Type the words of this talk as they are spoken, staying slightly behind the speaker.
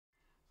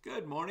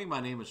Good morning.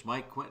 My name is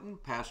Mike Quinton,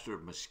 pastor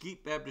of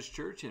Mesquite Baptist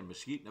Church in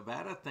Mesquite,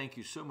 Nevada. Thank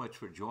you so much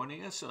for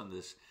joining us on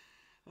this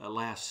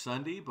last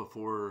Sunday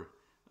before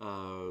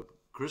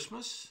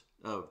Christmas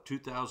of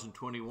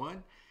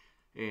 2021.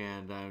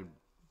 And I'm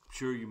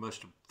sure you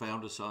must have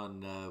found us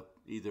on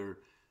either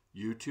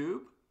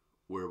YouTube,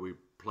 where we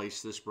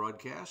place this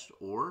broadcast,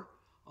 or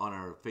on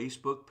our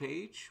Facebook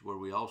page, where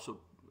we also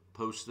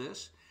post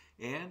this,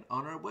 and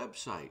on our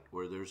website,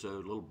 where there's a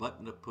little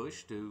button to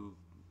push to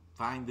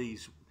find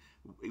these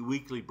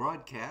weekly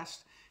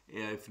broadcasts.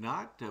 If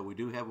not, we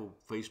do have a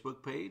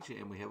Facebook page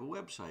and we have a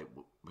website,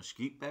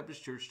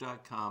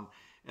 mesquitebaptistchurch.com,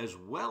 as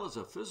well as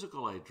a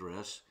physical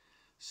address,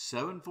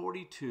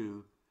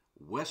 742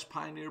 West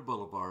Pioneer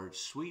Boulevard,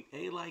 Suite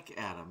A like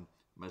Adam,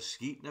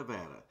 Mesquite,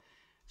 Nevada.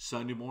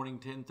 Sunday morning,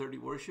 10:30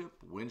 worship,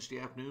 Wednesday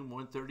afternoon,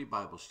 1:30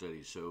 Bible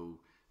study. So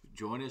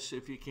join us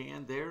if you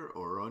can there,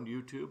 or on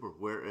YouTube, or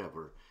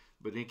wherever.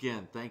 But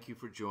again, thank you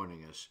for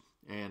joining us.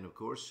 And of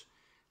course,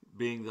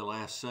 being the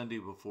last Sunday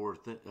before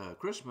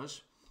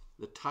Christmas,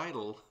 the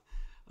title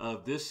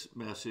of this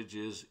message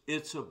is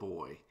It's a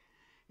Boy.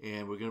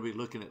 And we're going to be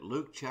looking at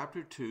Luke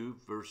chapter 2,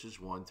 verses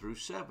 1 through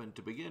 7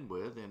 to begin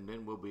with, and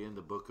then we'll be in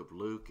the book of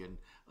Luke and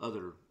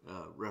other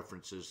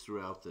references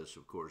throughout this,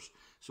 of course.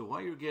 So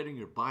while you're getting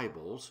your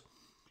Bibles,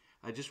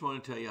 I just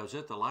want to tell you, I was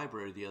at the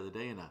library the other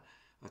day, and a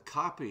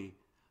copy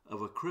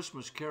of A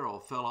Christmas Carol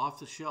fell off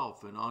the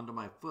shelf and onto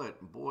my foot,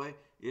 and boy,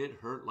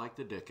 it hurt like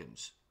the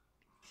dickens.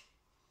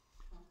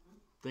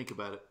 Think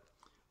about it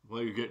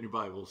while you're getting your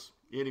Bibles.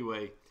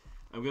 Anyway,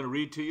 I'm going to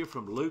read to you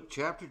from Luke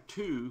chapter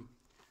 2,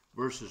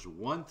 verses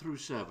 1 through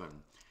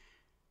 7.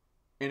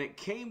 And it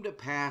came to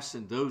pass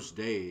in those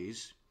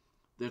days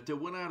that there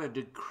went out a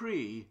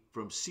decree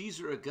from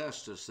Caesar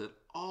Augustus that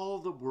all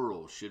the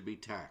world should be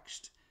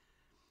taxed.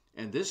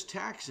 And this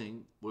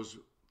taxing was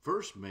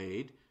first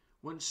made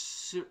when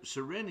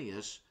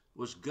Cyrenius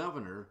was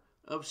governor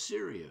of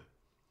Syria.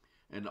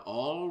 And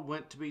all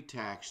went to be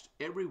taxed,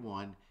 every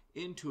one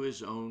into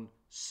his own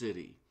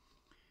city.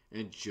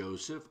 And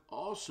Joseph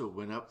also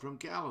went up from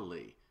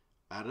Galilee,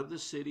 out of the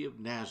city of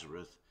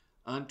Nazareth,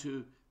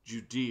 unto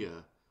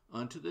Judea,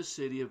 unto the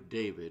city of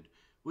David,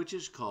 which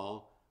is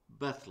called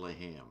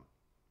Bethlehem,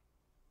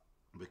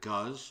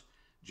 because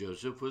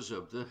Joseph was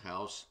of the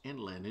house and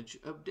lineage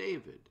of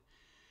David,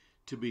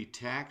 to be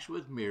taxed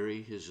with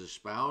Mary, his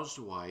espoused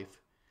wife,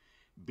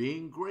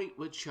 being great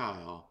with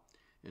child.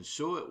 And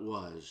so it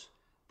was,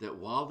 that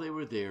while they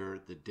were there,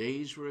 the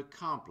days were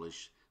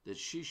accomplished that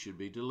she should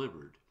be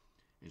delivered.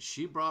 And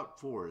she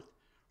brought forth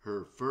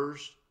her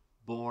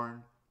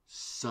firstborn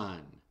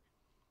son,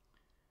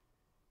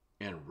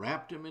 and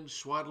wrapped him in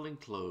swaddling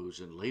clothes,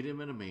 and laid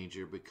him in a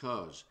manger,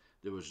 because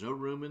there was no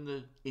room in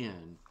the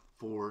inn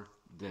for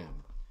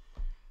them.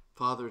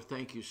 Father,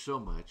 thank you so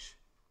much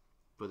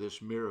for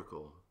this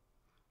miracle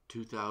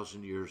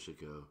 2,000 years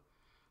ago.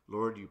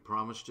 Lord, you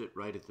promised it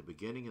right at the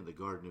beginning in the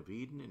Garden of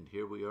Eden, and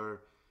here we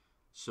are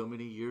so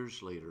many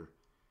years later,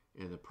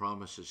 and the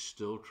promise is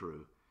still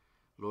true.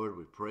 Lord,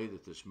 we pray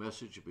that this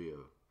message will be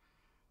a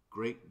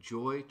great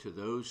joy to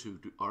those who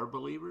are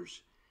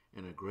believers,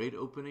 and a great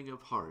opening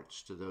of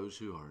hearts to those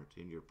who aren't.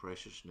 In your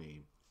precious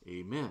name,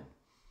 amen.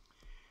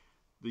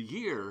 The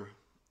year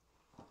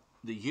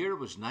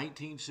was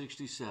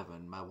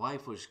 1967. My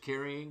wife was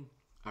carrying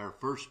our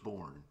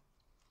firstborn.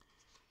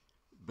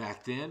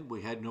 Back then,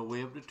 we had no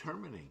way of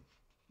determining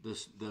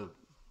the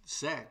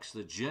sex,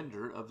 the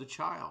gender of the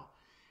child.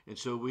 And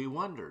so we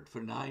wondered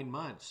for 9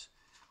 months,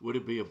 would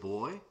it be a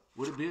boy?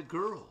 Would it be a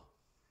girl?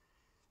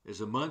 As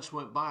the months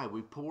went by,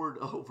 we pored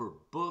over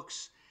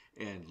books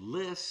and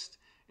lists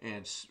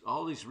and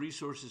all these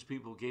resources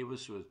people gave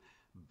us with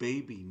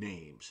baby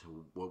names.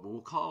 What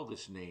we'll call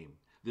this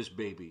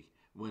baby,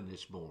 when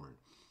it's born.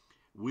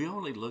 We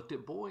only looked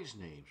at boys'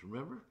 names,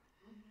 remember?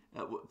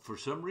 For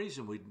some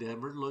reason, we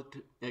never looked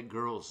at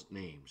girls'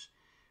 names.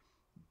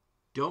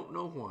 Don't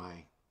know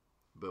why,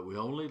 but we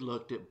only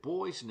looked at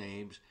boys'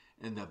 names,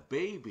 and the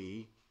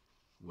baby,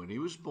 when he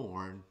was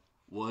born,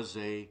 was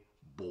a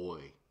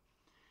boy.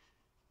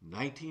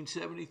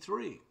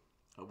 1973,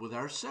 with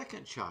our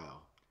second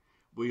child,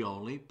 we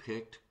only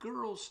picked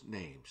girls'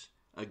 names.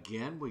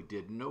 Again, we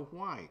didn't know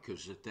why,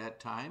 because at that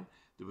time,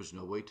 there was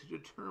no way to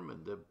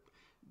determine the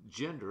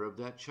gender of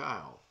that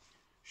child.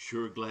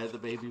 Sure glad the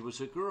baby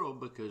was a girl,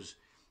 because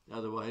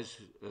otherwise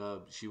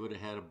she would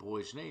have had a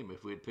boy's name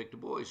if we had picked a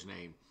boy's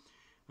name.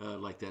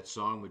 Like that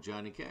song with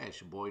Johnny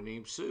Cash, A Boy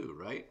Named Sue,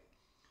 right?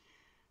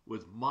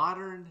 With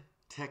modern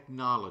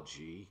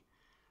technology,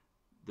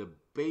 the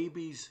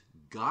baby's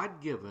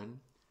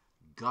God-given,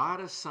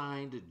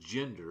 God-assigned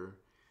gender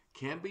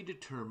can be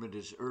determined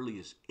as early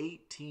as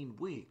 18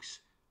 weeks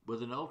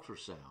with an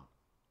ultrasound.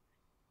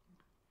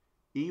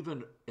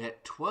 Even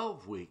at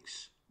 12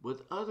 weeks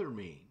with other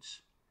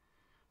means.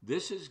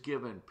 This has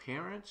given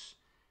parents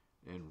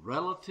and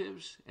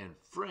relatives and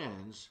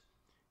friends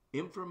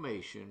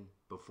information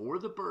before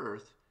the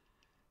birth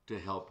to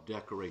help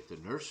decorate the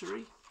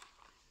nursery,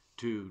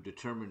 to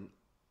determine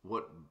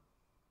what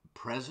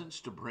presents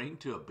to bring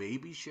to a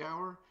baby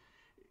shower,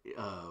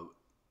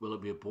 Will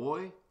it be a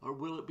boy or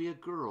will it be a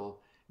girl?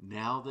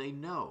 Now they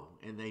know,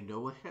 and they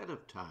know ahead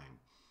of time.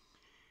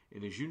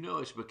 And as you know,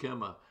 it's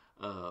become a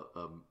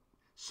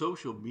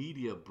social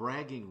media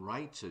bragging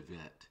rights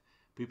event.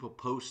 People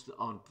post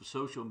on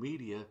social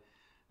media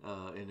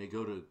and they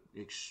go to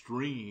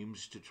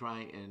extremes to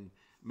try and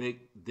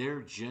make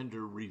their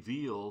gender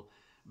reveal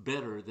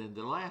better than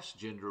the last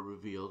gender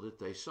reveal that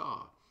they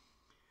saw.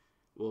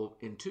 Well,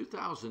 in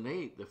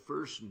 2008, the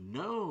first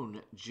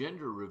known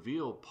gender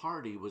reveal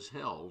party was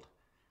held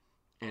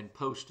and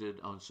posted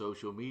on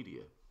social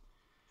media.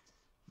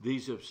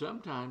 These have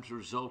sometimes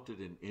resulted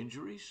in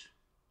injuries,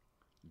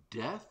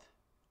 death,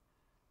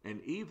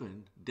 and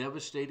even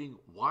devastating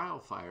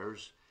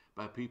wildfires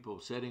by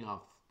people setting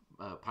off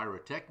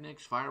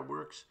pyrotechnics,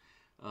 fireworks,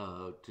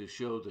 to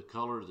show the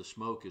color of the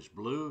smoke is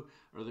blue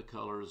or the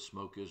color of the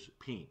smoke is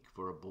pink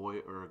for a boy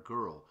or a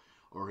girl,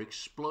 or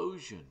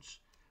explosions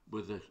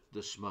with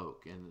the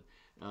smoke. And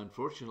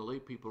unfortunately,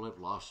 people have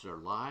lost their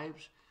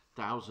lives.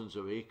 Thousands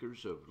of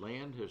acres of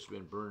land has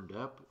been burned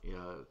up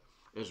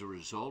as a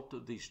result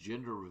of these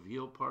gender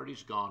reveal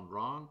parties gone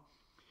wrong.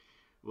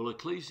 Well,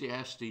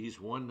 Ecclesiastes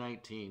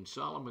 1:19,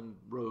 Solomon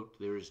wrote,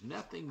 "There is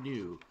nothing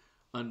new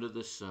under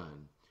the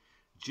sun."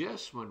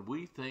 Just when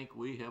we think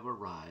we have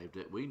arrived,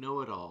 that we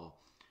know it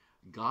all,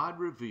 God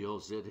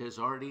reveals it has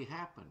already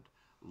happened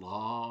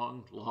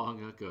long,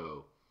 long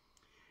ago.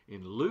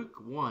 In Luke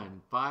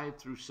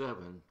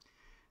 1:5-7,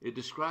 it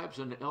describes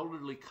an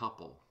elderly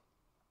couple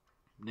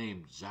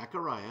named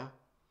Zachariah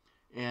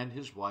and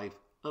his wife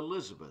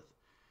Elizabeth.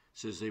 It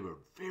says they were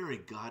very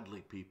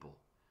godly people,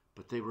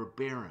 but they were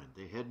barren.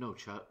 They had no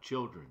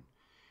children.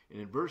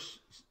 And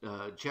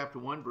in chapter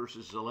 1,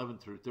 verses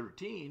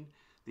 11-13,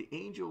 the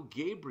angel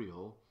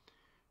Gabriel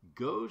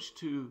goes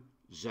to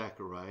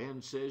Zechariah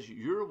and says,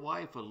 "Your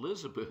wife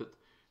Elizabeth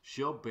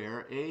shall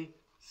bear a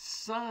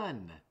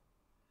son."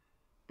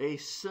 A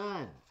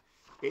son.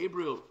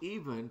 Gabriel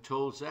even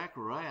told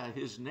Zechariah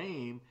his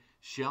name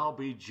shall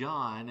be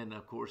John, and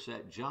of course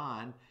that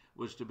John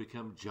was to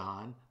become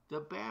John the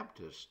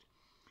Baptist.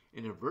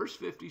 And in verse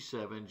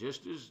 57,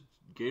 just as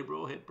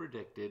Gabriel had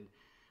predicted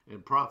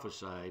and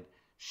prophesied,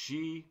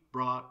 she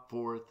brought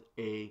forth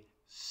a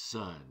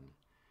son.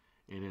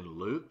 And in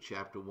Luke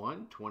chapter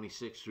 1,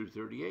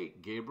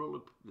 26-38,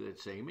 Gabriel, that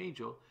same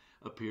angel,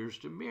 appears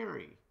to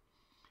Mary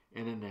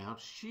and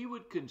announced she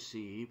would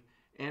conceive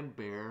and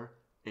bear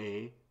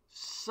a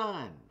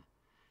son.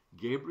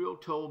 Gabriel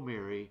told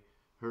Mary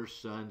her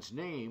son's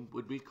name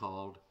would be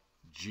called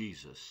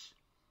Jesus.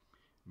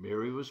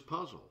 Mary was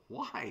puzzled.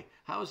 Why?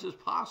 How is this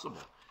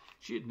possible?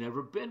 She had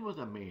never been with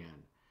a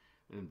man.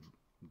 And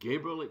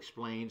Gabriel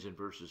explains in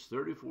verses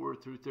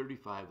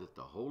 34-35 that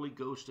the Holy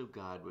Ghost of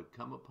God would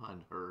come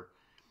upon her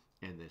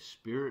and the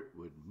Spirit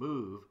would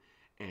move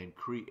and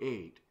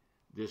create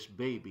this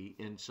baby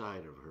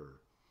inside of her.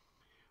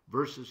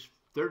 Verses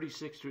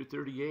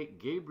 36-38,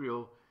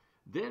 Gabriel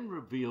then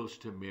reveals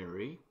to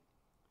Mary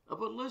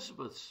of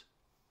Elizabeth's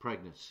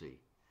pregnancy.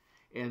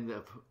 And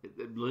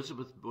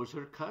Elizabeth was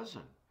her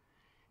cousin.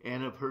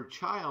 And of her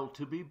child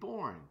to be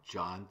born,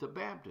 John the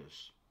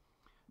Baptist.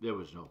 There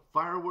was no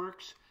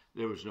fireworks.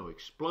 There was no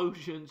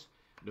explosions.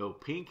 No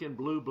pink and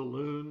blue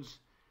balloons.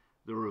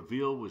 The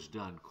reveal was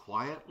done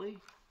quietly,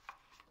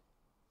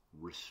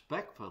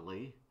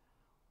 respectfully,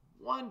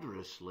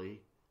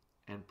 wondrously,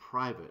 and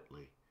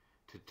privately.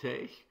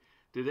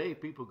 Today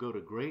people go to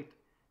great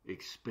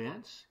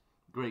expense,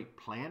 great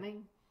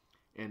planning,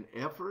 and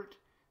effort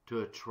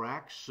to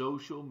attract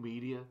social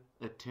media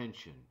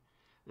attention.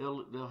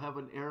 They'll have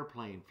an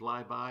airplane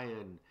fly by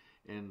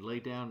and lay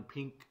down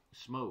pink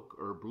smoke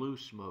or blue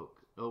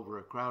smoke over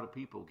a crowd of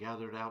people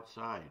gathered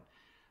outside.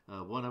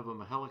 One of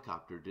them, a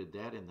helicopter, did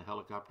that, and the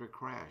helicopter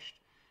crashed,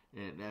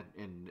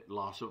 and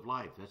loss of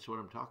life. That's what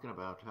I'm talking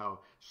about, how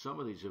some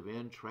of these have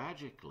ended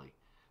tragically.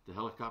 The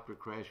helicopter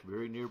crashed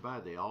very nearby.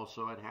 They all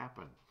saw it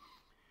happen.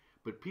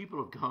 But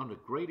people have gone to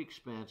great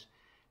expense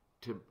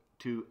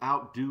to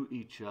outdo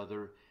each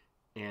other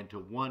and to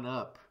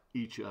one-up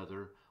each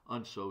other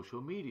on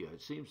social media.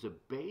 It seems the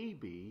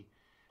baby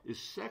is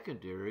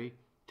secondary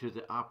to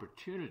the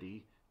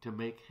opportunity to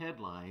make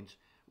headlines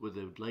with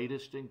the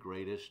latest and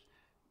greatest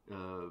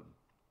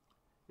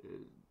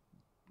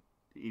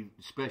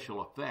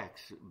special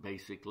effects,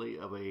 basically,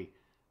 of a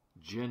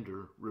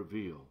gender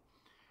reveal.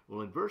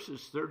 Well, in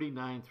verses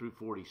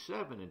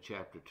 39-47 in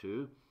chapter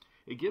 2,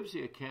 it gives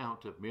the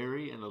account of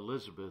Mary and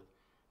Elizabeth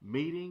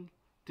meeting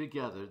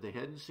together. They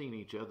hadn't seen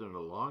each other in a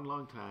long,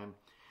 long time.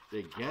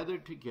 They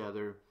gathered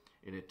together,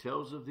 and it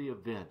tells of the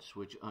events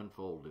which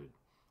unfolded.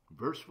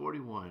 Verse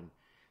 41,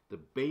 the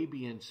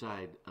baby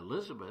inside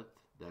Elizabeth,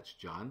 that's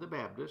John the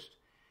Baptist,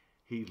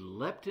 he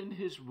leapt in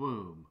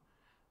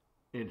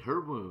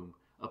her womb,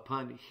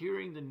 upon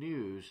hearing the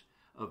news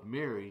of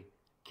Mary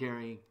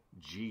carrying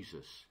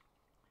Jesus.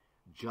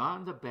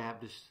 John the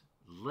Baptist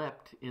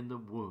leapt in the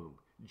womb,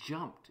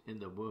 jumped in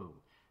the womb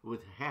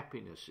with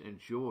happiness and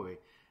joy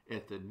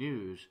at the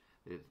news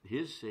that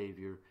his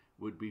Savior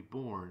would be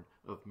born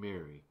of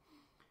Mary.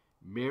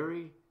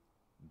 Mary,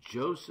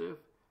 Joseph,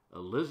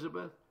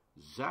 Elizabeth,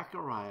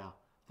 Zachariah,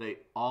 they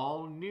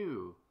all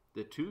knew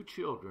the two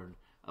children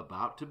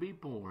about to be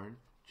born,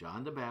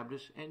 John the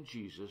Baptist and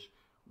Jesus,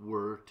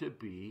 were to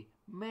be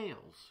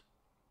males.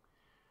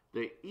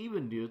 They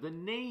even knew the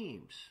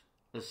names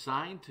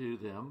assigned to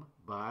them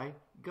by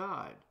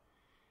God.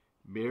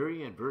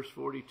 Mary, in verse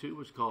 42,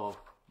 was called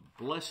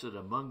blessed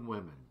among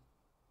women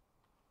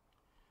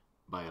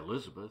by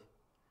Elizabeth,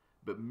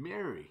 but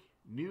Mary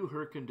knew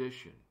her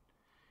condition.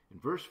 In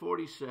verse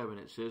 47,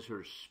 it says,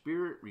 her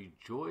spirit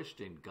rejoiced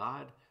in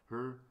God,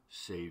 her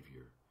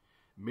Savior.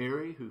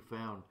 Mary, who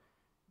found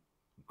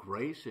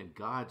grace in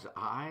God's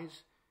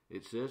eyes,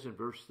 it says in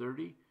verse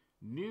 30,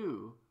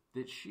 knew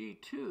that she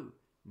too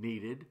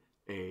needed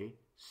a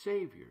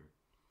Savior.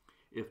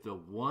 If the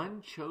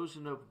one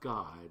chosen of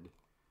God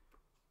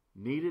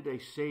needed a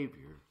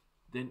Savior,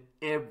 then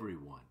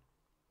everyone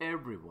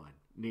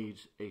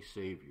needs a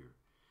Savior.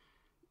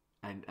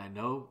 And I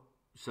know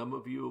some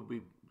of you will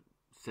be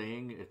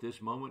saying at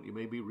this moment, you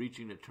may be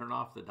reaching to turn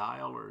off the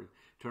dial or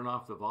turn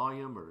off the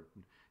volume or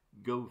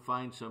go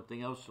find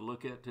something else to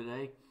look at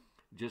today.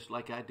 Just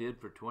like I did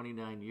for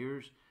 29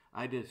 years,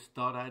 I just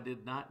thought I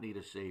did not need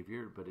a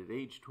Savior, but at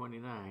age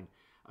 29,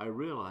 I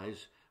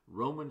realized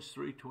Romans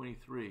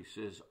 3:23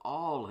 says,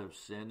 all have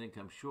sinned and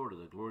come short of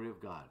the glory of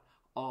God.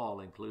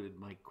 All included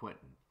Mike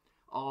Quinton.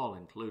 All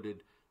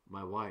included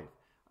my wife,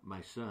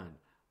 my son,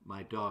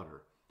 my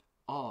daughter.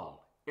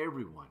 All,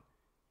 everyone,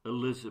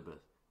 Elizabeth,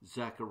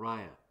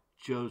 Zachariah,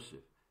 Joseph,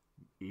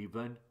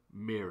 even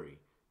Mary.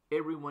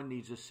 Everyone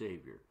needs a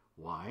Savior.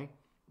 Why?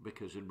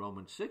 Because in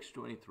Romans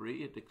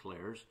 6:23 it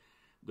declares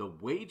the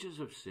wages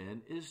of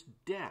sin is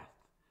death.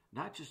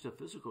 Not just a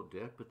physical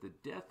death, but the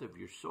death of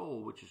your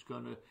soul, which is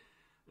going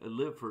to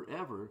live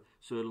forever.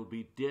 So it'll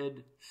be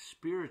dead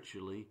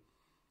spiritually.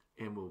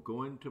 And we'll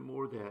go into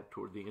more of that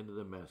toward the end of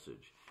the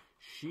message.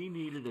 She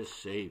needed a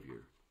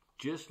Savior,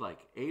 just like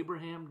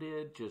Abraham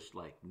did, just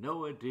like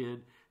Noah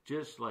did,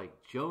 just like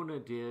Jonah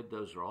did.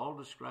 Those are all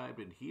described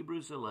in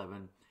Hebrews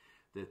 11,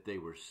 that they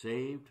were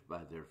saved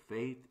by their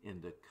faith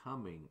in the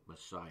coming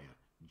Messiah,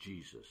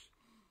 Jesus.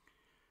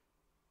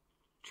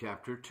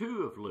 Chapter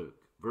 2 of Luke,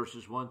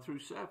 verses 1 through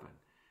 7,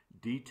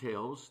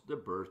 details the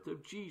birth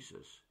of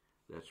Jesus.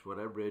 That's what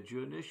I read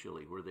you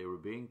initially, where they were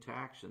being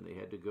taxed and they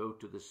had to go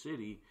to the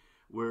city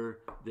where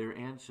their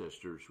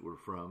ancestors were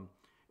from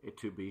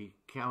to be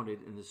counted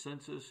in the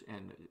census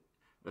and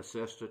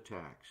assessed a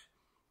tax.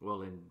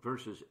 Well, in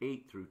verses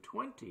 8 through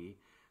 20,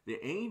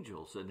 the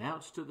angels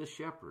announced to the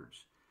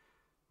shepherds,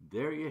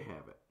 there you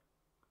have it,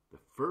 the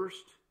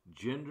first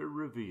gender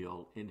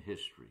reveal in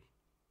history.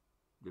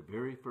 The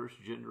very first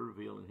gender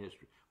reveal in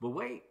history. But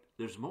wait,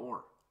 there's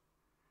more.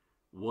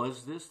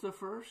 Was this the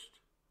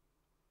first?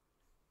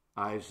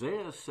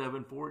 Isaiah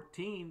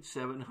 7:14,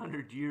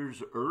 700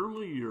 years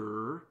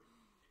earlier,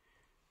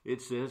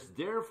 it says,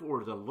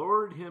 therefore the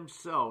Lord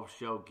himself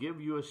shall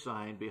give you a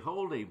sign.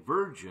 Behold, a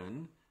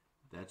virgin,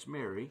 that's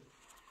Mary,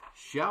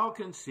 shall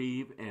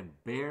conceive and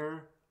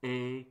bear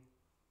a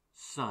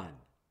son.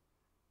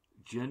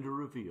 Gender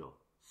reveal,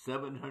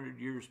 700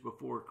 years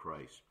before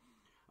Christ.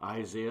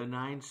 Isaiah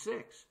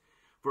 9:6,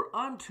 for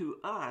unto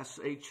us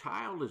a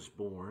child is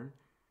born,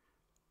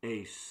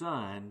 a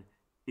son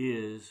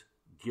is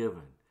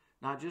given.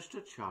 Not just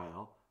a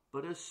child,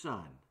 but a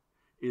son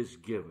is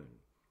given.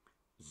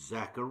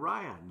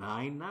 Zechariah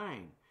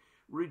 9:9,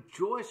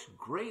 rejoice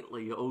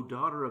greatly, O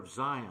daughter of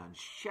Zion.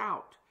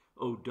 Shout,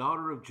 O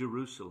daughter of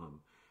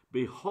Jerusalem.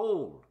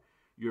 Behold,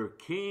 your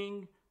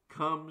king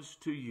comes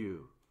to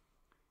you.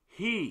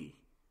 He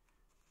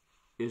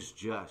is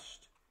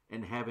just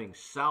and having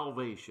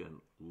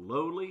salvation,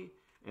 lowly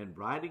and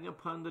riding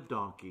upon the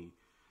donkey,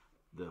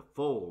 the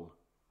foal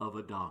of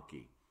a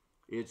donkey.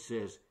 It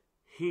says,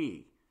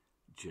 he,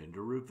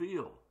 gender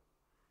reveal,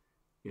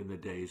 in the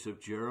days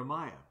of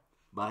Jeremiah.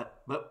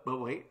 But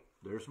wait,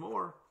 there's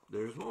more.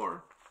 There's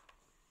more.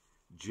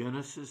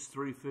 Genesis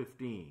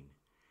 3:15,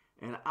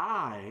 and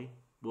I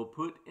will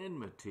put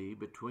enmity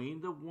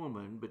between the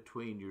woman,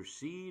 between your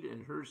seed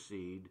and her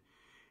seed.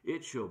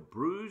 It shall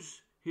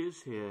bruise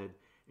his head,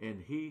 and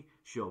he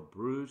shall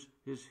bruise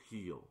his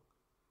heel.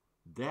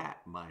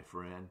 That, my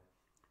friend,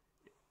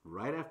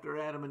 right after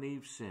Adam and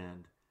Eve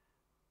sinned,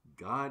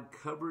 God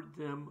covered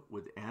them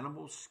with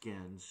animal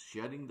skins,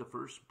 shedding the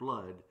first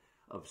blood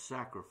of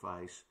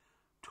sacrifice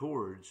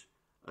towards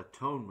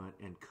atonement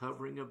and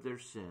covering of their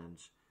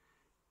sins.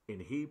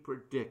 And he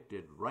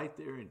predicted right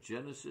there in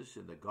Genesis,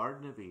 in the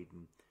Garden of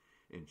Eden,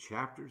 in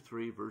chapter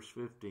 3, verse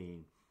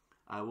 15,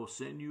 I will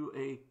send you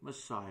a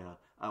Messiah.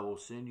 I will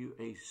send you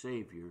a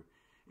Savior.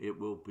 It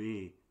will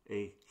be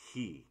a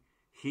he.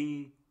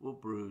 He will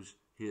bruise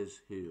his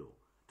heel.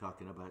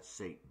 Talking about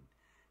Satan.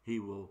 He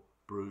will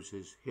bruise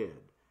his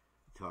head.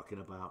 Talking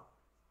about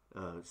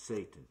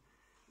Satan.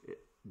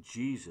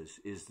 Jesus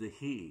is the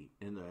he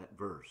in that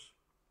verse.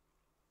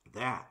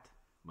 That,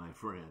 my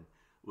friend,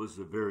 was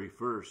the very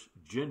first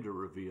gender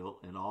reveal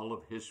in all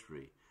of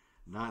history.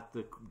 Not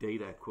the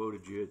date I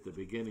quoted you at the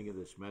beginning of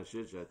this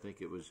message. I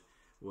think it was,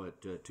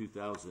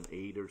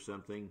 2008 or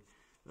something,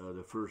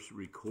 the first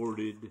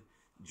recorded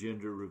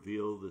gender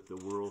reveal that the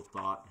world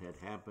thought had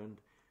happened.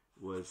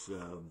 was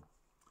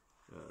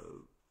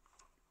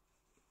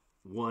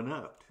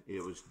one-upped.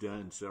 It was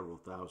done several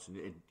thousand.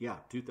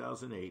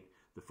 2008,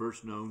 the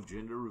first known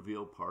gender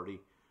reveal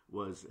party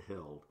was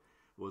held.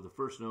 Well, the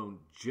first known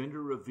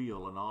gender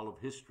reveal in all of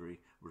history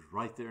was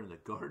right there in the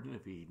Garden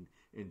of Eden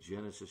in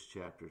Genesis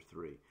chapter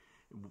 3.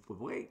 But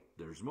wait,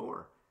 there's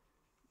more.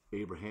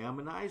 Abraham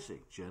and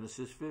Isaac,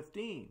 Genesis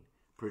 15,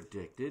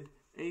 predicted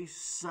a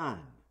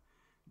son.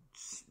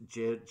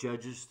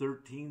 Judges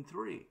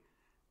 13:3.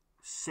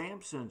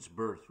 Samson's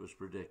birth was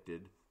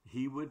predicted.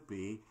 He would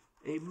be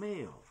a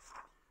male.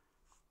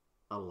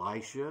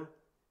 Elisha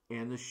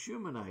and the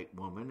Shunammite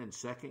woman in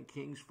 2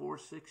 Kings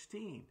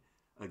 4:16.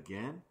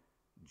 Again,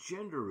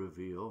 gender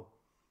reveal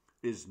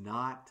is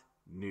not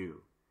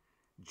new.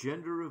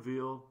 Gender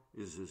reveal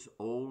is as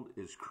old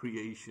as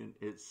creation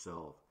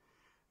itself.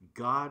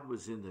 God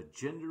was in the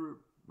gender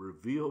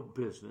reveal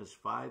business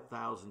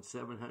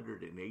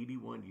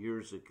 5,781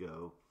 years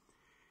ago,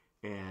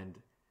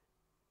 and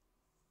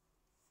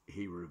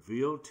he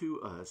revealed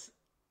to us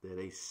that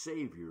a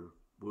Savior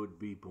would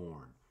be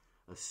born.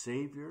 A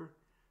Savior,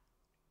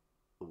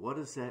 what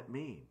does that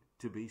mean?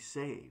 To be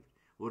saved.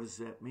 What does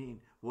that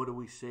mean? What are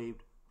we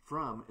saved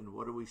from, and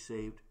what are we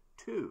saved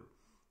to?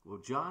 Well,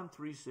 John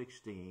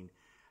 3:16,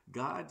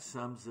 God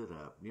sums it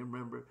up. You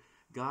remember,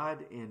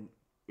 God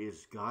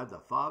is God the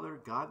Father,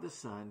 God the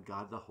Son,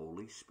 God the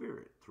Holy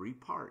Spirit. 3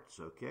 parts,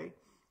 okay?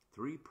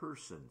 3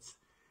 persons.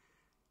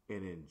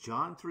 And in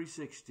John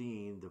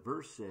 3:16, the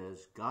verse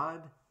says,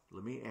 God,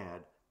 let me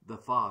add, the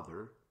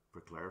Father,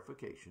 for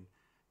clarification,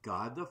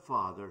 God the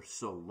Father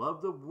so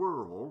loved the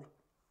world,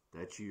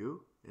 that's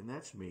you and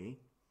that's me,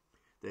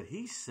 that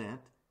he,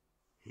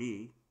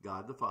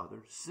 God the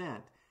Father,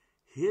 sent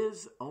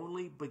his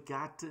only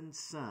begotten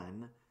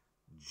Son,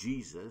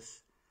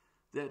 Jesus,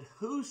 that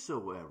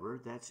whosoever,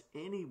 that's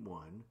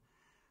anyone,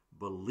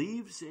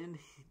 believes in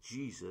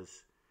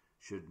Jesus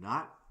should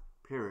not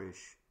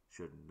perish,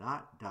 should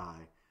not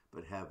die,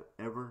 but have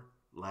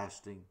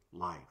everlasting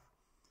life.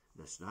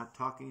 That's not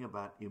talking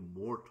about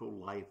immortal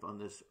life on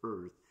this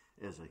earth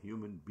as a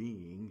human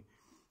being.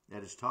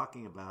 That is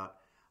talking about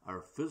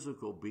our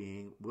physical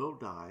being will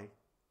die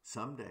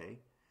someday,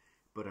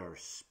 but our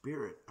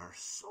spirit, our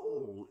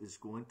soul is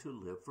going to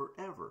live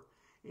forever.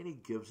 And he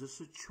gives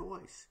us a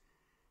choice.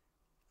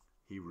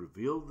 He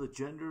revealed the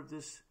gender of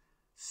this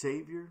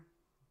Savior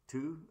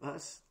to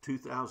us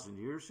 2,000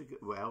 years ago.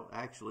 Well,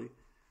 actually,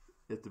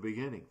 at the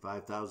beginning,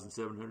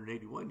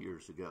 5,781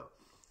 years ago.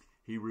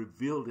 He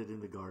revealed it in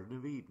the Garden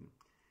of Eden.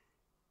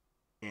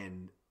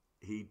 And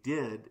he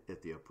did,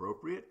 at the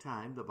appropriate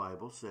time, the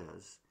Bible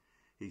says,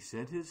 he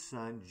sent his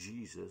son,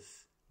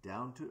 Jesus,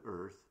 down to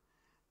earth,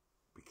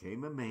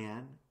 became a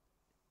man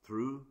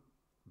through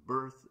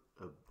birth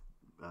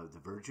of the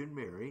Virgin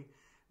Mary,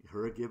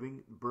 her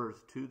giving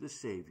birth to the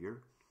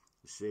Savior.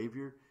 The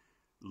Savior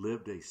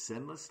lived a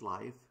sinless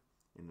life,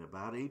 and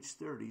about age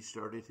 30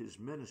 started his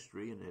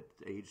ministry, and at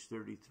age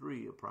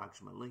 33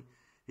 approximately,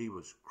 he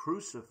was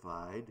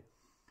crucified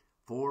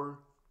for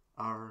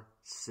our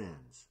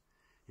sins.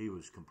 He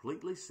was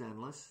completely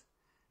sinless,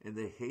 and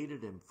they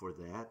hated him for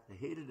that. They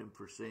hated him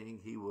for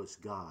saying he was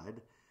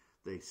God.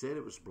 They said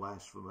it was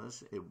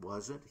blasphemous. It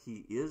wasn't.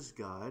 He is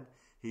God.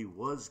 He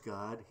was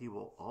God. He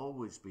will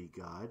always be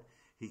God.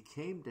 He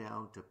came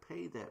down to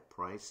pay that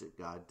price that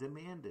God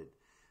demanded.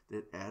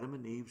 That Adam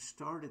and Eve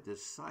started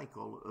this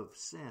cycle of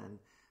sin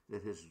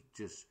that has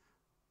just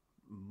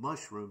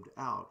mushroomed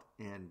out.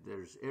 And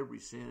there's every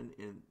sin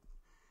in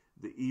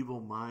the evil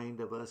mind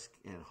of us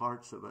and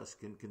hearts of us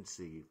can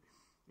conceive.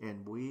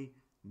 And we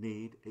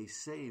need a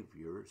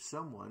Savior,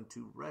 someone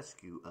to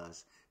rescue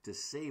us, to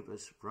save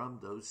us from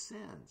those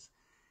sins.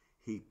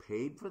 He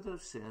paid for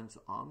those sins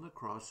on the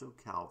cross of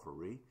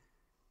Calvary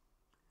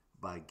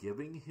by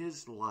giving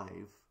his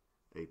life,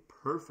 a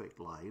perfect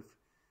life,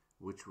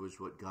 which was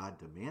what God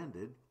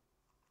demanded.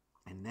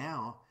 And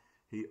now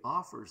he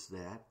offers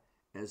that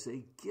as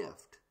a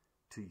gift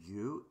to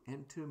you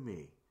and to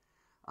me.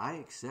 I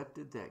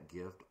accepted that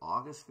gift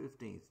August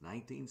 15th,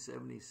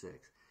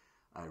 1976.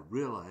 I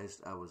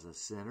realized I was a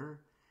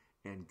sinner,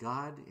 and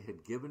God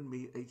had given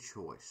me a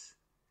choice: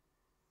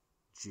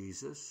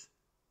 Jesus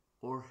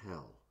or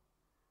hell,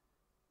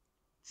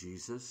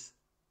 Jesus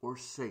or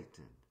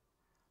Satan.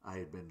 I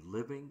had been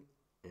living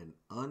an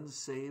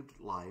unsaved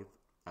life.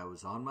 I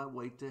was on my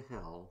way to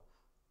hell,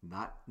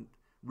 not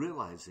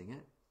realizing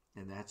it,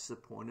 and that's the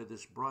point of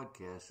this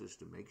broadcast, is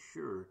to make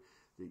sure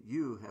that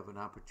you have an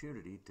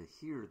opportunity to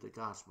hear the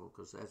gospel,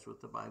 because that's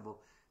what the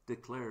Bible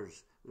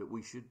declares that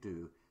we should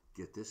do.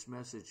 Get this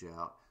message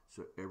out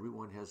so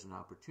everyone has an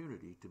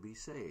opportunity to be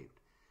saved.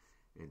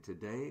 And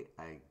today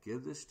I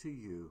give this to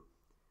you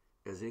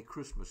as a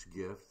Christmas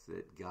gift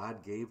that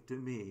God gave to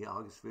me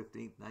August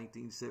 15th,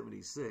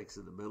 1976,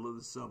 in the middle of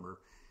the summer.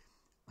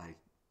 I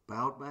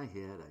bowed my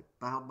head, I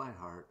bowed my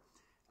heart.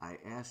 I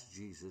asked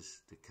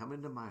Jesus to come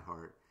into my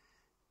heart,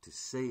 to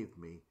save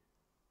me,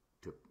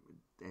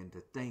 and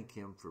to thank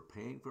him for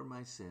paying for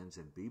my sins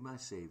and be my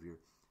Savior.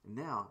 And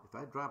now, if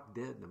I drop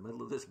dead in the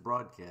middle of this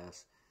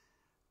broadcast,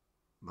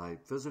 my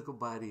physical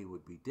body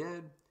would be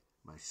dead,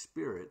 my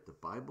spirit, the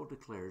Bible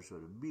declares,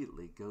 would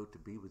immediately go to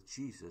be with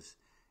Jesus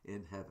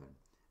in heaven.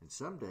 And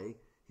someday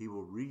he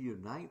will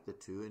reunite the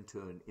two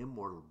into an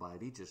immortal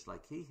body, just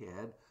like he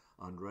had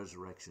on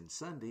Resurrection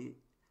Sunday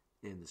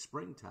in the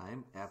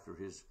springtime after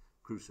his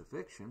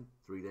crucifixion.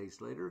 3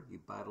 days later, he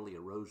bodily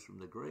arose from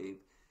the grave.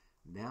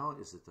 Now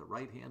is at the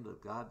right hand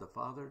of God the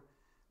Father,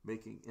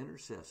 making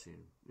intercession,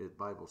 the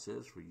Bible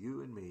says, for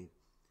you and me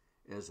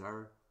as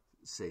our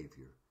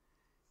Savior.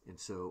 And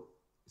so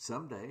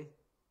someday,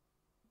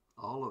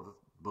 all of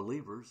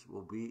believers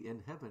will be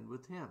in heaven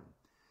with him.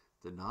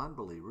 The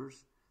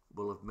non-believers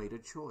will have made a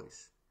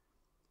choice.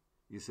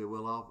 You say,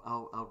 well,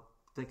 I'll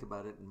think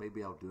about it and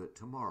maybe I'll do it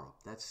tomorrow.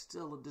 That's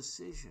still a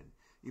decision.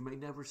 You may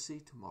never see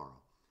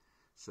tomorrow.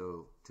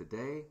 So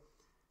today,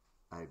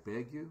 I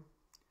beg you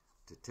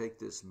to take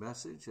this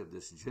message of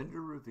this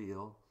gender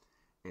reveal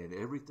and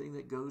everything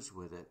that goes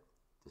with it,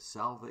 the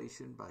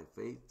salvation by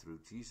faith through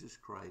Jesus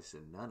Christ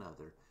and none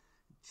other.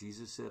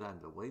 Jesus said, I'm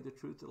the way, the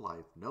truth, the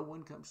life. No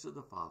one comes to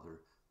the Father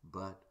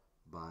but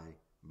by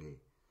me.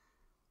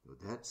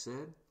 With that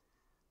said,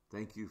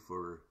 thank you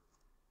for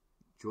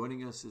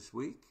joining us this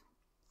week,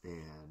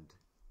 and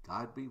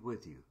God be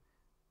with you.